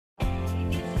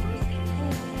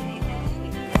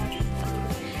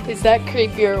Is that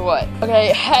creepy or what?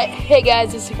 Okay, hey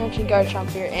guys, it's the Crouching Guard Chomp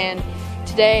here, and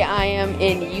today I am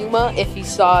in Yuma. If you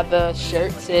saw the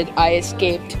shirt, it said I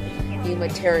escaped Yuma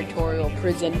Territorial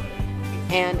Prison.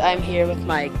 And I'm here with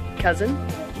my cousin,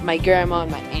 my grandma,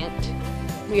 and my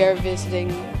aunt. We are visiting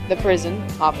the prison,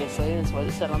 obviously, that's what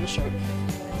it said on the shirt.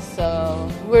 So,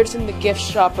 we're just in the gift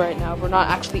shop right now. We're not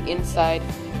actually inside.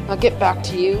 I'll get back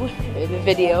to you in the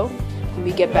video when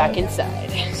we get back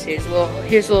inside. So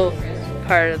here's a little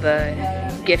part of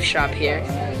the gift shop here.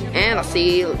 And I'll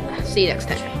see you next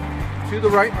time. To the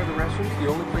right are the restrooms, the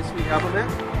only place we have them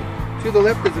at. To the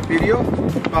left is a video,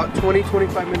 about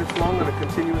 20-25 minutes long on a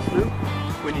continuous loop.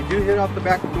 When you do hit out the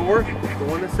back door, the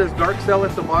one that says dark cell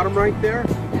at the bottom right there,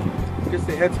 just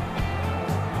the heads.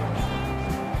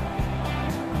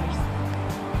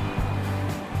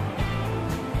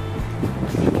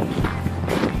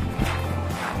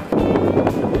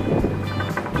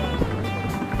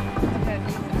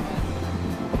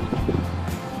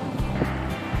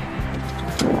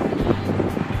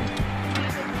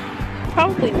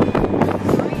 Probably.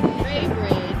 Ray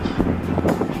Bridge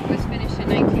was finished in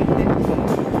 1950.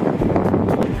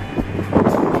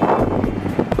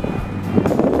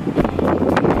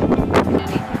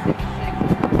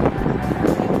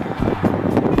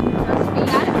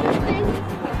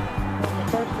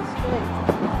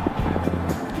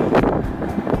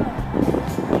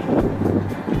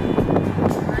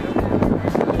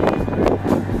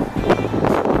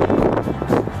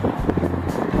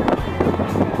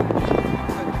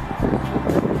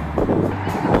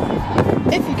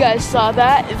 If you guys saw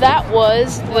that, that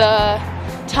was the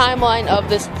timeline of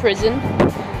this prison.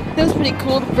 It was pretty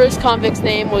cool. The first convict's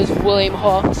name was William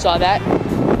Hall. Saw that.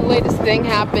 The latest thing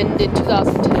happened in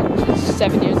 2010, which is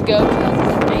 7 years ago.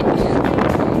 2008.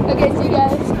 Okay, see you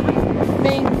guys.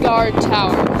 Main guard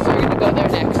tower. So we're gonna go there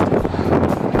next.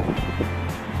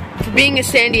 For being a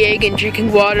San Diegan,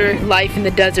 drinking water, life in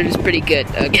the desert is pretty good.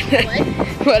 Okay,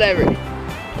 whatever.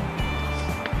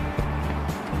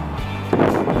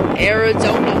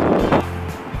 Arizona.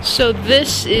 So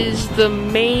this is the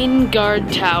main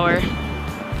guard tower.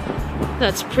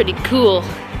 That's pretty cool.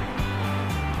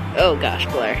 Oh gosh,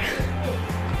 Blair.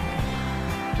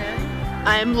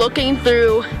 I'm looking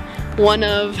through one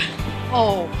of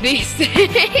these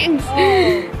things.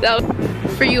 So,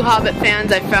 for you Hobbit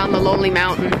fans, I found the Lonely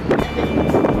Mountain.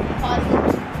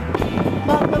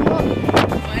 Might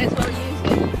as well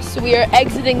use it. So we are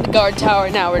exiting the guard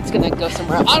tower now. We're just gonna go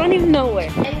somewhere else. I don't even know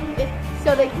where.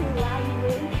 So they can allow you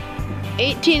in.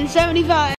 1875.